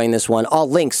and enjoying this one. All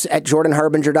links at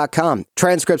jordanharbinger.com.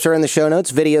 Transcripts are in the show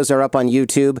notes. Videos are up on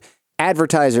YouTube.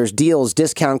 Advertisers, deals,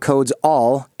 discount codes,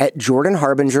 all at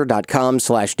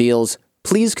jordanharbinger.com/deals.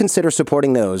 Please consider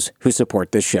supporting those who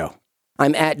support this show.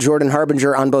 I'm at Jordan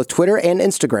Harbinger on both Twitter and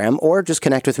Instagram, or just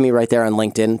connect with me right there on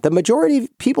LinkedIn. The majority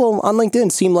of people on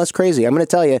LinkedIn seem less crazy. I'm going to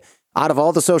tell you, out of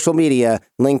all the social media,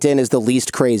 LinkedIn is the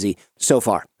least crazy so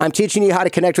far. I'm teaching you how to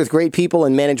connect with great people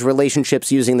and manage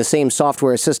relationships using the same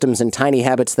software, systems, and tiny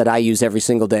habits that I use every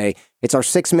single day. It's our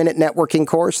 6-minute networking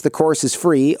course. The course is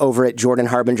free over at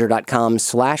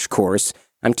jordanharbinger.com/course.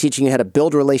 I'm teaching you how to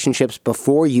build relationships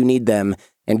before you need them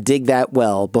and dig that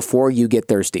well before you get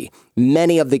thirsty.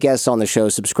 Many of the guests on the show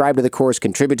subscribe to the course,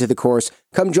 contribute to the course.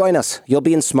 Come join us. You'll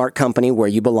be in smart company where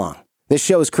you belong. This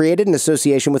show is created in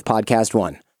association with Podcast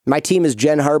One. My team is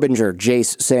Jen Harbinger,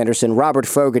 Jace Sanderson, Robert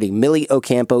Fogarty, Millie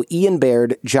Ocampo, Ian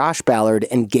Baird, Josh Ballard,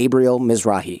 and Gabriel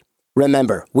Mizrahi.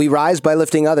 Remember, we rise by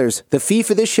lifting others. The fee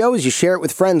for this show is you share it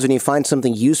with friends when you find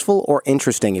something useful or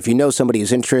interesting. If you know somebody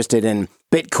who's interested in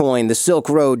Bitcoin, the Silk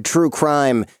Road, true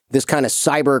crime, this kind of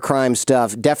cyber crime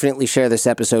stuff, definitely share this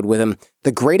episode with them.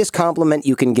 The greatest compliment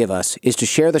you can give us is to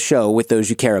share the show with those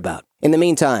you care about. In the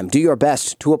meantime, do your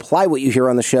best to apply what you hear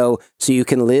on the show so you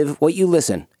can live what you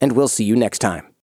listen, and we'll see you next time.